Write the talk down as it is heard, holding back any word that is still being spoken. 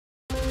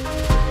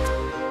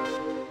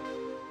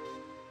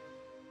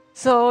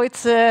So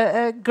it's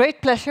a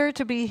great pleasure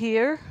to be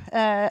here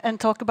and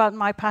talk about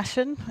my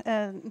passion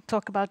and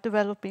talk about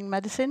developing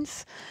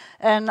medicines.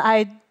 And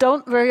I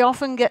don't very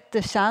often get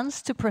the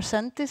chance to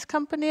present this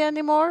company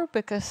anymore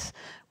because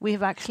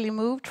we've actually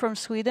moved from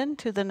Sweden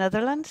to the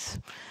Netherlands.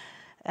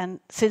 And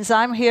since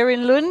I'm here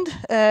in Lund,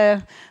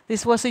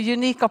 this was a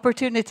unique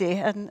opportunity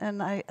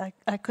and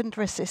I couldn't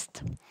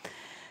resist.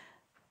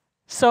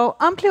 So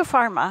Amplio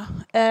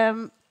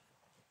Pharma,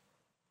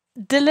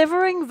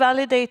 delivering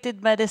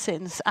validated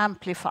medicines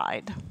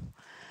amplified.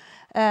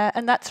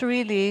 And that's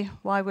really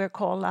why we're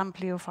called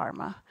Amplio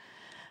Pharma.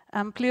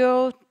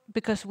 Amplio,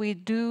 because we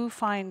do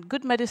find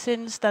good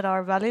medicines that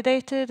are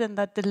validated and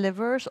that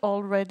delivers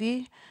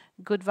already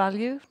good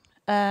value,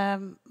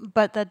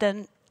 but that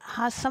then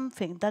has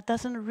something that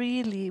doesn't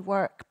really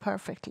work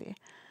perfectly.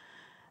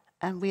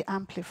 And we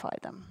amplify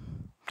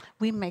them.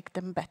 We make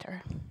them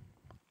better.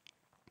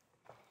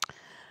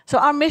 So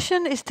our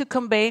mission is to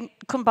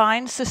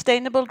combine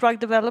sustainable drug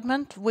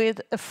development with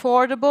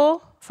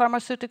affordable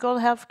pharmaceutical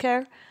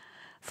healthcare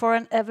for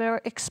an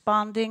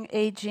ever-expanding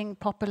aging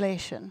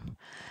population.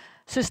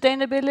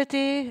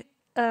 Sustainability,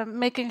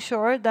 making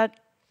sure that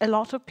a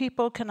lot of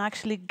people can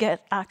actually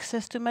get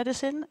access to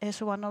medicine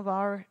is one of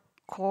our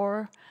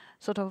core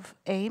sort of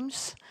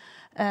aims.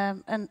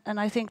 And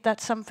I think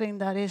that's something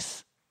that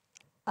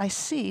I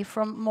see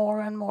from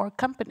more and more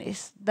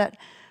companies, that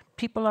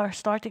people are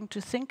starting to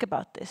think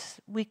about this.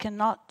 We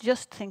cannot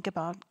just think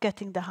about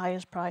getting the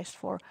highest price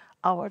for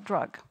our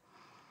drug.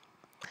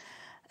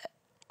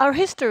 Our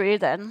history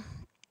then,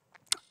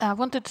 I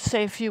wanted to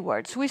say a few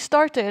words. We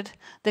started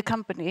the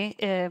company,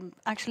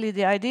 actually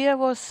the idea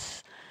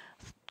was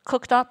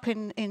cooked up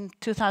in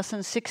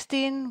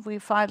 2016. We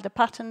filed the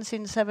patents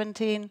in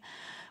 17.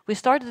 We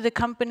started the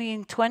company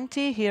in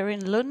 20 here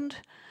in Lund,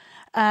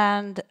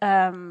 and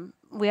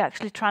we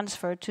actually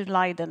transferred to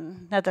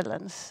Leiden,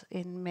 Netherlands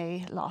in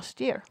May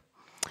last year.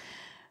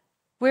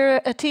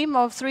 We're a team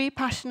of 3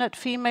 passionate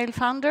female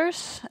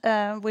founders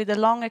with a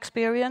long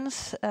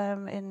experience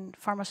in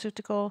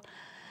pharmaceutical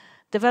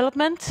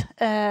development.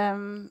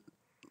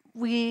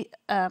 We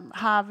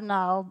have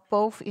now,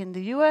 both in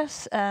the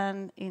US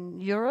and in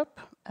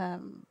Europe,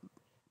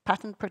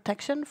 patent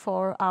protection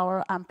for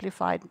our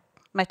amplified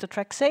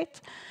methotrexate.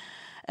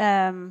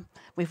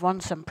 We've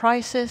won some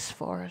prizes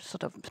for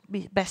sort of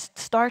best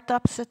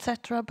startups,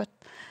 etc., but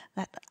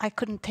I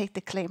couldn't take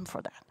the claim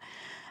for that.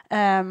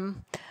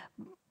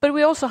 But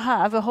we also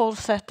have a whole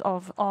set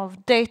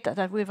of data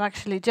that we've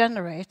actually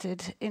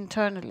generated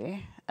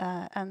internally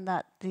and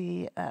that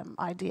the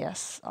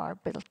ideas are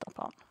built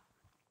upon.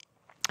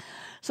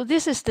 So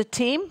this is the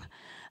team.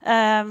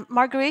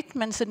 Marguerite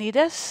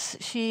Mensonides,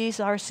 she's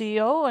our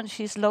CEO and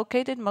she's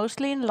located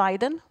mostly in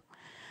Leiden.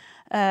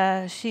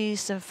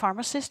 She's a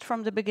pharmacist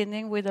from the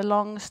beginning with a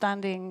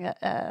long-standing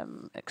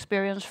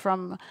experience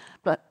from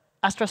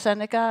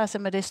AstraZeneca as a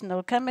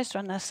medicinal chemist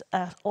and as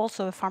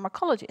also a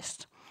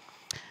pharmacologist.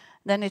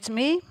 Then it's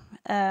me.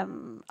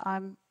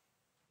 I'm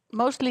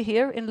mostly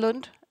here in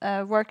Lund,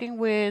 working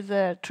with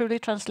Truly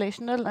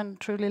Translational and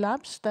Truly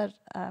Labs that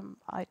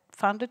I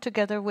founded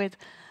together with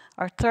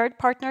our third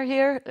partner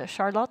here,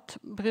 Charlotte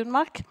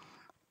Brunmark.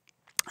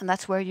 And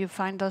that's where you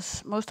find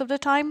us most of the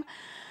time.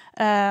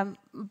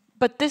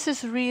 But this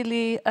is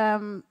really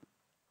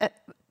a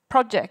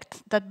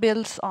project that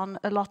builds on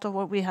a lot of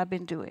what we have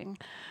been doing.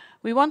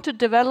 We want to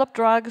develop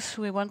drugs,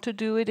 we want to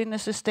do it in a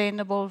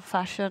sustainable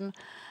fashion,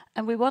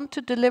 and we want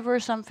to deliver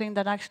something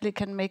that actually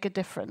can make a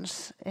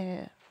difference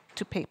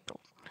to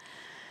people.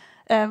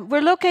 We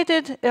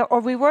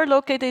were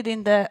located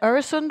in the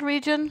Öresund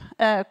region.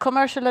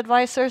 Commercial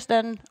advisors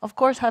then, of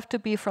course, have to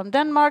be from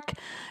Denmark.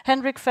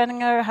 Henrik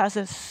Fenninger has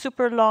a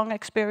super long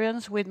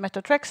experience with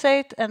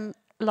methotrexate, and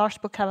Lars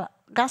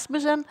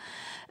Gasmussen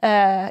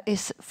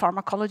is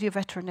pharmacology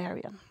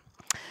veterinarian.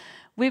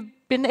 We've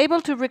been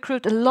able to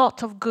recruit a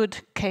lot of good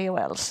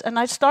KOLs, and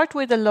I start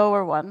with the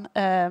lower one,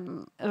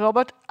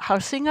 Robert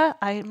Hausinger.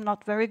 I'm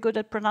not very good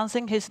at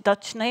pronouncing his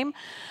Dutch name,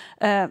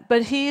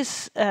 but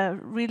he's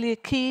really a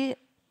key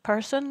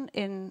person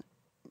in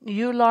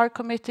EULAR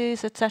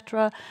committees,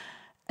 etc.,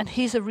 and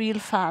he's a real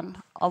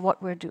fan of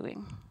what we're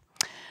doing.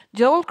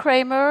 Joel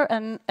Kramer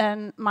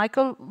and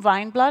Michael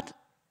Weinblatt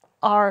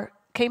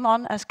came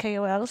on as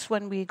KOLs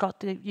when we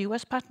got the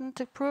US patent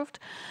approved.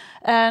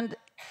 And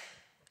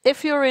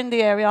if you're in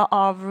the area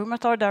of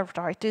rheumatoid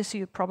arthritis,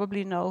 you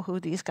probably know who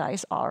these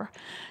guys are.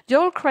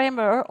 Joel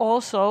Kramer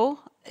also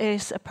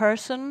is a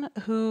person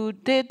who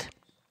did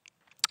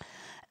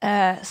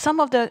some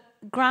of the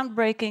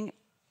groundbreaking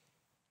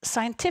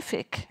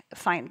scientific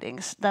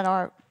findings that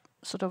are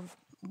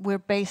we're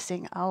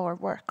basing our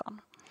work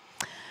on.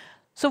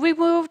 So we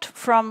moved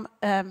from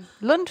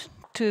Lund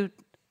to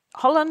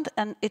Holland,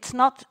 and it's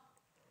not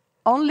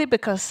only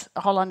because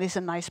Holland is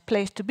a nice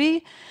place to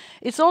be,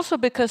 it's also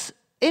because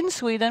in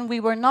Sweden we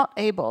were not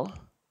able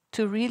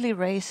to really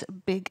raise a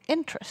big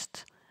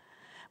interest.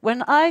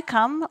 When I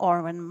come,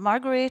 or when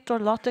Marguerite or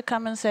Lotte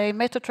come and say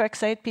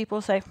methotrexate,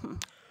 people say,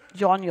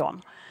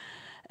 Jon.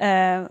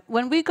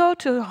 When we go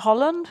to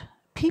Holland,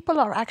 people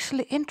are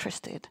actually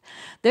interested.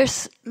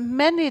 There's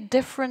many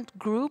different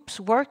groups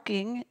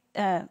working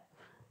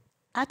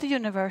at the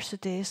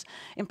universities,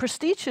 in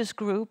prestigious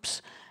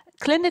groups,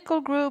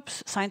 clinical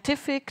groups,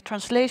 scientific,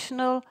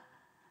 translational,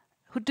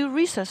 who do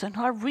research and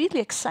who are really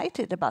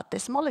excited about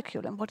this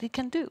molecule and what it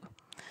can do.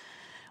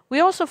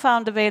 We also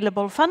found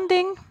available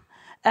funding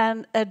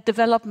and a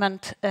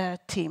development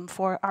team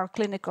for our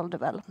clinical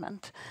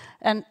development.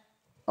 And,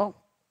 oh,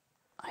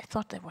 I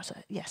thought there was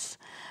a, yes.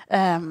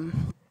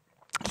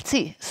 Let's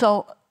see,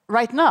 so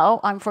right now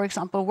I'm, for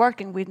example,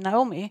 working with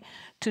Naomi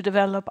to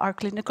develop our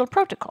clinical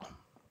protocol.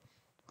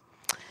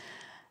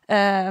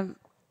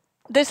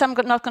 This I'm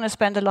not going to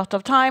spend a lot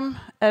of time.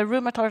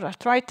 Rheumatoid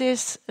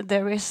arthritis,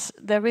 there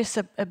is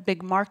a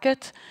big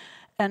market,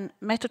 and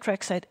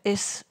methotrexate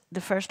is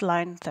the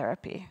first-line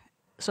therapy.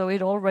 So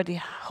it already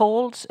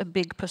holds a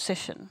big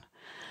position.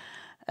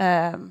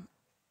 And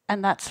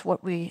that's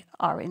what we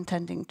are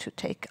intending to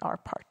take our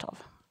part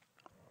of.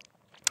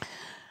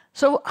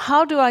 So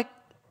how do I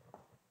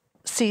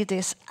see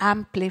this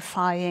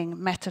amplifying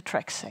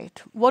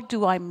methotrexate? What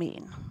do I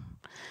mean?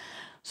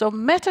 So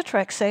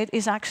methotrexate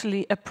is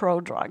actually a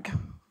prodrug.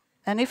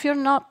 And if you're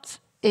not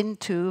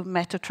into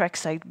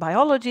methotrexate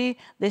biology,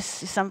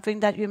 this is something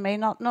that you may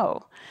not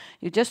know.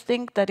 You just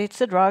think that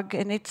it's a drug,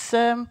 and it's,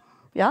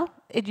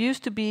 it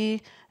used to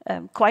be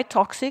quite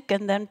toxic,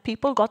 and then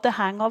people got the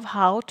hang of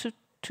how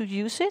to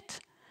use it,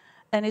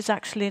 and it's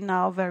actually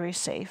now very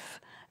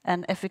safe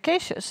and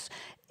efficacious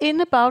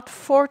in about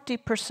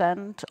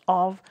 40%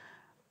 of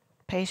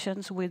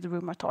patients with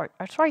rheumatoid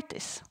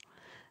arthritis.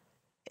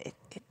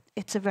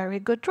 It's a very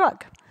good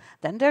drug.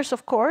 Then there's,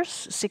 of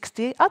course,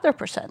 60 other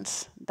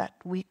percents that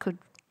we could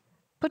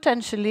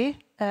potentially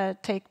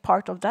take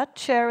part of that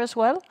share as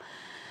well.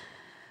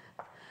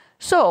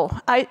 So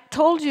I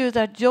told you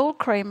that Joel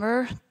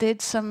Kramer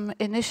did some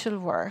initial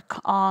work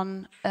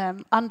on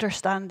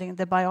understanding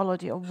the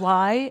biology of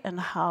why and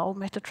how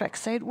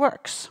methotrexate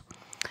works.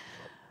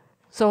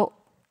 So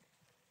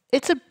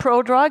it's a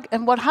prodrug,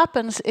 and what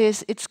happens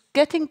is it's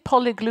getting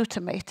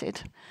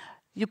polyglutamated.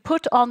 You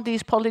put on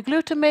these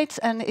polyglutamates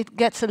and it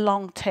gets a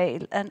long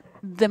tail. And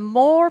the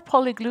more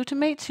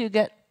polyglutamates you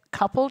get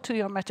coupled to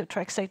your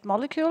methotrexate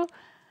molecule,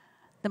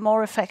 the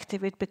more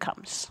effective it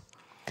becomes.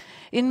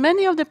 In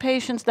many of the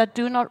patients that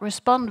do not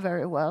respond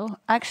very well,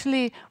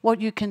 actually what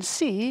you can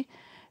see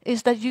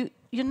is that you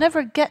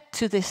never get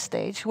to this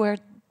stage where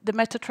the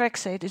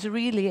methotrexate is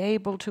really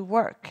able to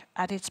work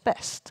at its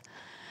best.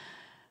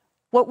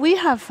 What we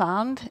have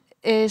found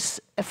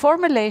is a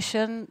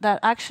formulation that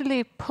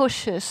actually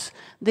pushes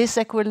this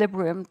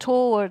equilibrium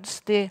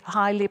towards the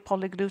highly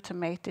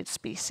polyglutamated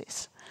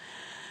species.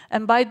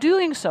 And by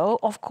doing so,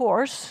 of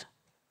course,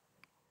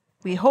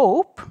 we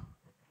hope,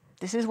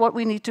 this is what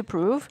we need to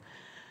prove,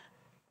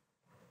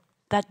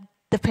 that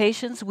the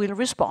patients will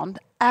respond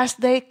as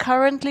they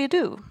currently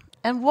do.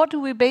 And what do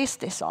we base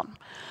this on?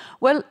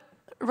 Well,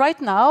 right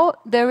now,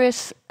 there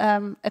is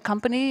a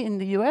company in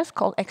the US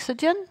called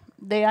Exogen.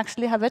 They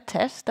actually have a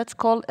test that's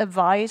called a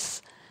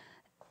VICE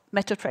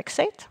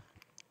methotrexate.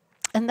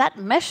 And that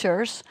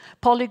measures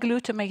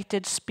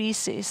polyglutamated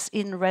species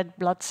in red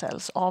blood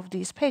cells of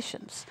these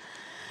patients.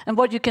 And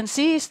what you can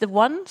see is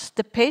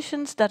the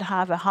patients that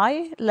have a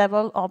high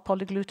level of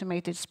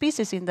polyglutamated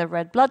species in their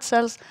red blood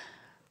cells,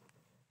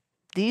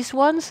 these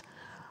ones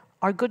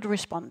are good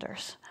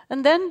responders.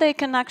 And then they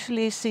can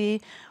actually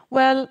see,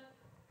 well,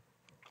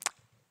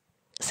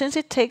 since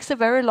it takes a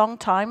very long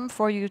time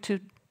for you to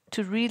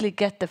really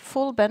get the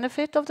full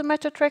benefit of the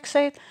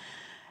methotrexate,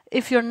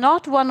 if you're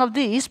not one of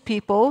these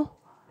people,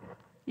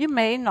 you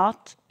may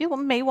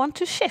want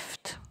to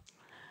shift.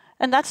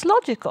 And that's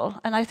logical,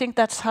 and I think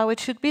that's how it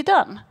should be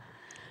done.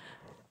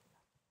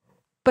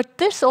 But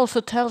this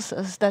also tells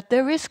us that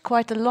there is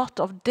quite a lot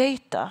of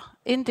data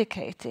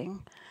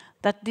indicating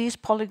that these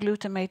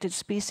polyglutamated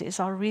species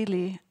are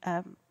really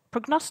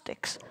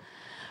prognostics.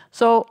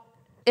 So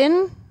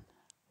in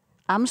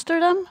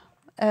Amsterdam,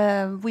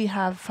 we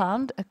have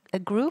found a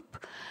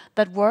group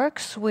that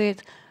works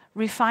with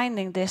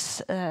refining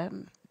this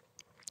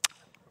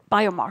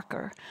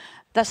biomarker,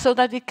 so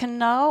that it can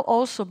now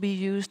also be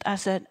used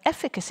as an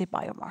efficacy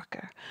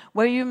biomarker,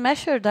 where you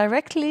measure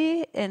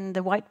directly in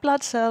the white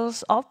blood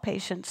cells of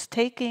patients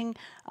taking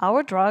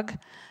our drug,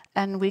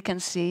 and we can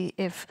see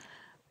if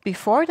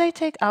before they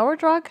take our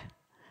drug,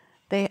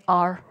 they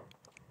are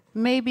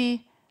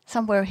maybe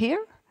somewhere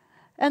here,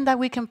 and that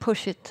we can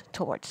push it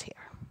towards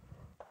here.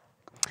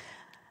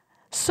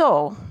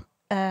 So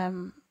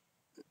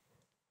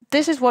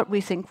this is what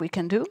we think we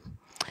can do.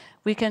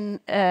 We can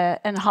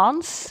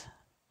enhance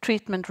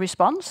treatment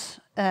response,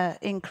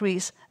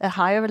 increase a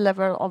higher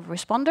level of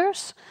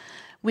responders.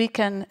 We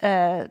can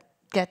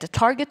get a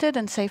targeted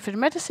and safer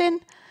medicine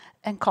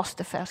and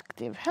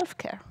cost-effective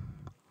healthcare.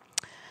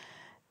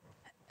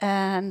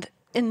 And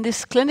in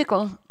this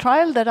clinical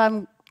trial that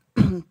I'm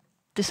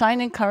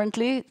designing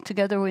currently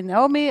together with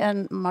Naomi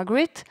and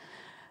Marguerite,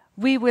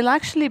 we will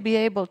actually be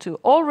able to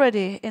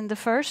already in the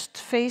first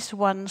phase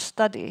 1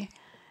 study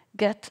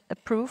get a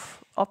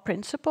proof of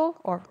principle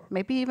or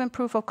maybe even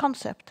proof of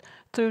concept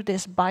through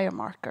this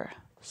biomarker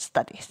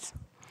studies.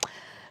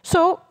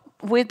 So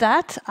with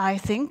that, I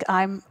think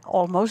I'm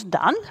almost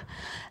done.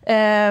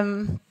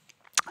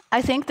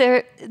 I think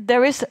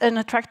there is an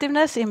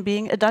attractiveness in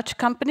being a Dutch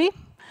company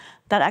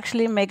that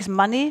actually makes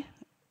money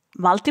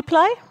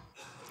multiply.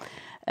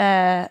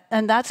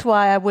 And that's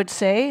why I would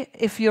say,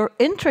 if you're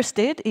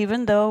interested,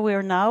 even though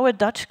we're now a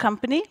Dutch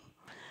company,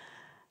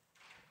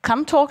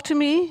 come talk to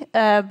me,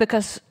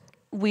 because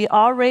we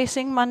are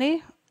raising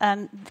money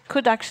and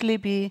could actually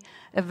be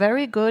a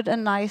very good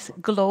and nice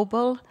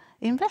global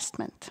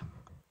investment.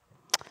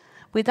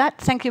 With that,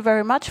 thank you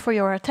very much for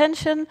your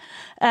attention.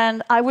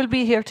 And I will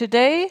be here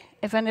today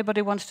if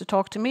anybody wants to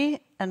talk to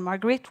me, and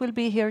Marguerite will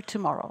be here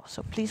tomorrow.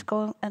 So please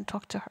go and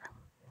talk to her.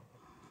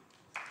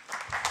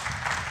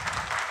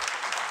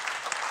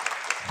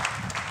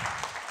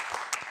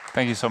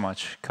 Thank you so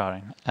much,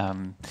 Karin.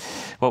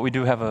 Well, we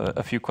do have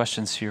a few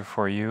questions here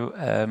for you.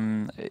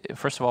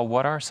 First of all,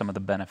 what are some of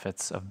the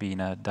benefits of being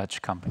a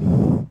Dutch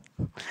company?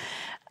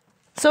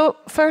 So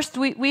first,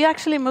 we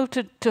actually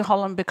moved to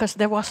Holland because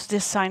there was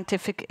this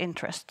scientific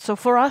interest. So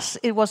for us,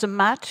 it was a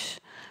match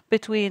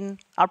between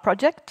our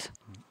project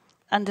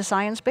and the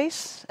science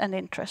base and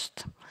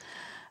interest.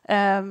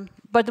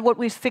 But what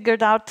we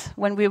figured out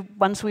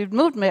once we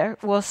moved there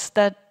was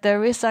that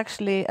there is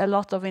actually a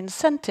lot of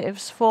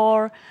incentives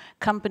for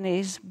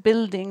companies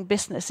building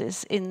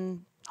businesses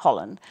in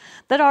Holland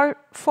that are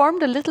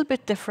formed a little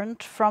bit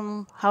different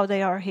from how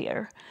they are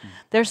here.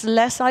 There's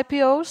less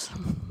IPOs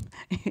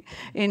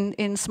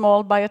in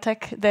small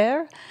biotech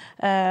there,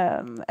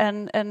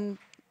 and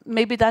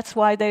maybe that's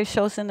why they've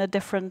chosen a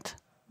different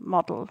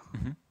model.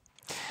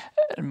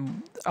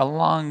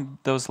 Along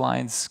those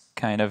lines,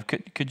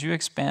 could you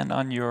expand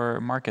on your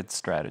market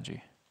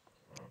strategy?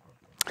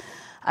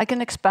 I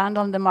can expand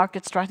on the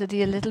market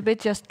strategy a little bit,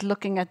 just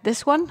looking at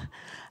this one.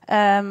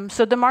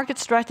 So the market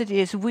strategy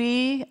is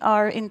we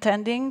are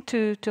intending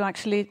to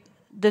actually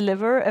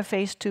deliver a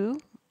phase 2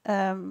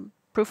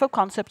 proof of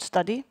concept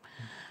study,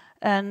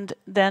 and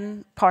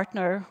then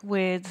partner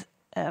with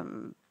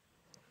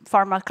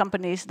pharma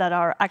companies that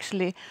are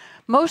actually,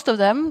 most of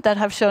them that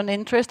have shown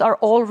interest are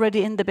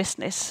already in the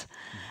business.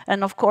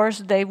 And of course,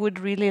 they would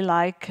really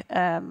like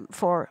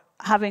for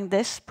having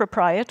this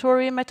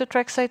proprietary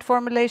methotrexate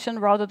formulation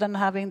rather than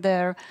having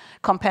their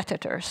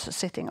competitors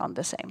sitting on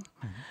the same.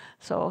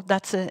 So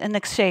that's an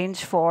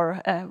exchange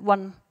for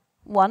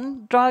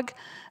one drug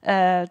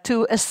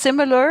to a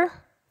similar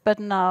but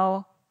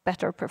now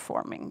better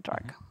performing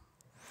drug.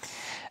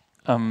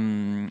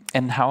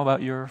 And how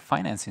about your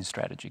financing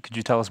strategy? Could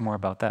you tell us more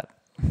about that?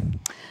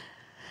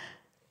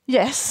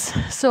 Yes.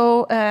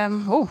 So,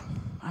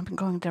 I've been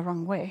going the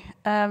wrong way.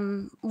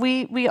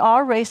 We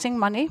are raising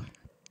money.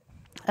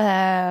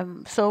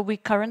 So we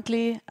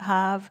currently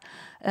have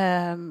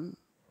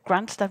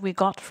grants that we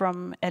got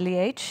from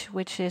LEH,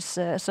 which is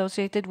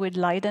associated with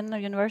Leiden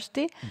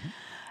University,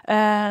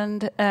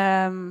 and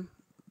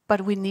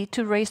but we need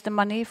to raise the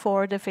money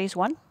for the phase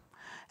 1.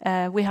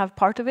 We have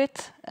part of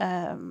it,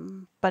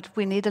 but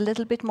we need a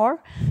little bit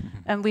more,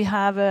 and we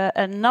have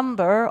a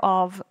number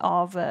of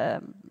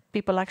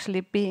people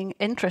actually being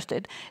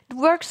interested. It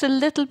works a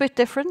little bit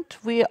different.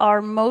 We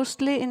are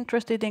mostly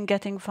interested in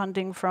getting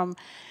funding from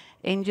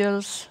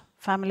angels,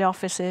 family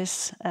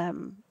offices,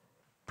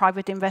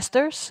 private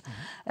investors,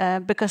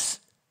 because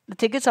the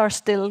tickets are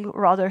still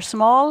rather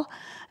small,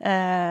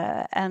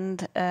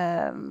 and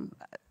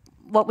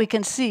what we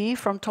can see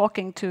from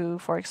talking to,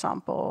 for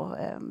example,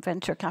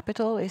 venture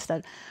capital is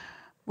that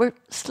we're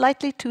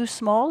slightly too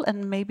small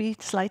and maybe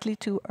slightly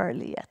too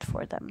early yet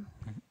for them.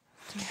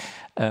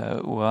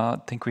 Well, I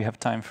think we have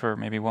time for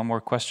maybe one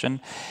more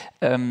question.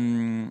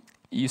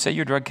 You say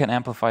your drug can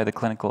amplify the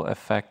clinical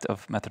effect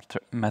of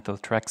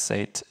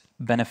methotrexate,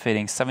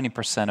 benefiting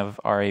 70% of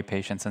RA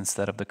patients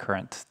instead of the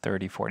current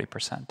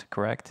 30-40%,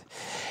 correct?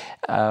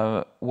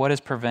 What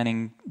is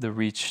preventing the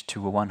reach to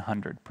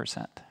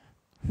 100%?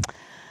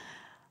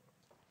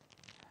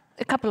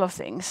 A couple of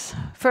things.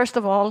 First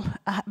of all,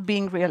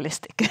 being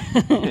realistic.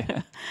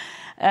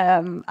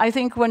 I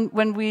think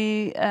when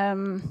we,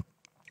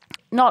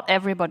 not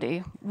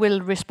everybody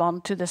will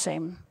respond to the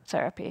same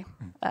therapy.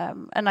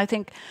 And I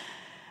think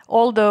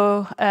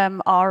although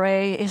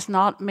RA is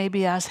not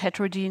maybe as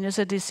heterogeneous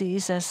a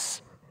disease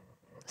as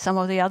some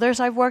of the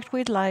others I've worked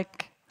with,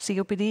 like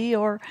COPD,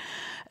 or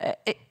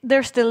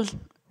there's still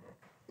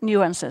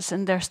nuances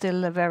and there's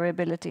still a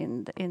variability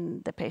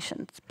in the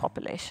patient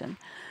population.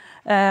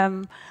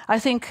 I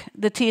think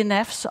the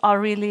TNFs are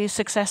really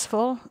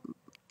successful.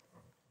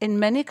 In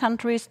many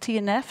countries,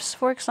 TNFs,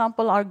 for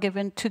example, are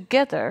given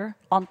together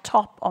on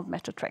top of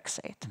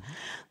methotrexate.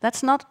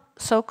 That's not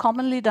so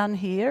commonly done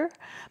here,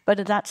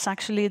 but that's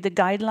actually the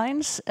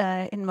guidelines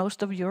in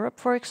most of Europe,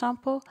 for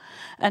example.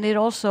 And it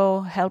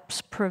also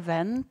helps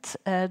prevent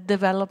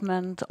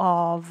development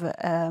of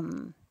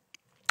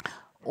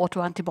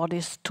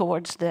autoantibodies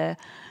towards the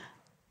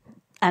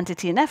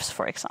anti-TNFs,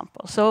 for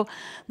example. So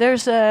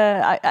there's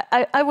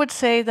I would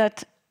say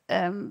that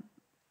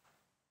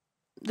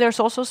there's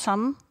also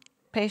some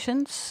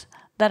patients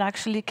that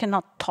actually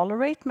cannot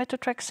tolerate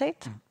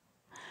methotrexate,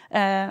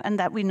 and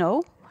that we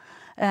know,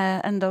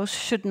 and those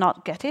should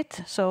not get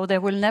it. So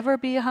there will never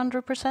be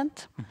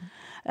 100%.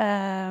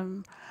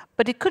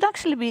 But it could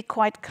actually be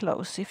quite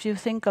close if you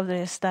think of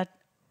this, that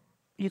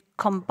you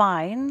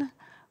combine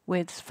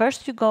with,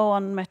 first you go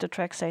on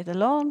methotrexate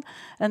alone,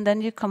 and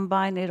then you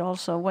combine it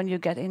also when you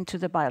get into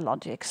the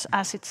biologics,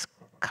 as it's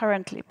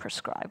currently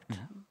prescribed.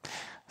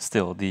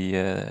 Still,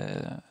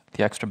 the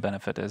extra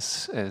benefit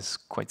is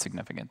quite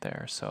significant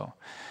there. So,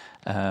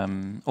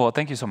 well,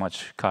 thank you so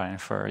much, Karin,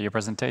 for your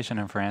presentation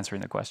and for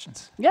answering the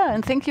questions. Yeah,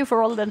 and thank you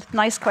for all the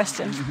nice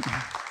questions.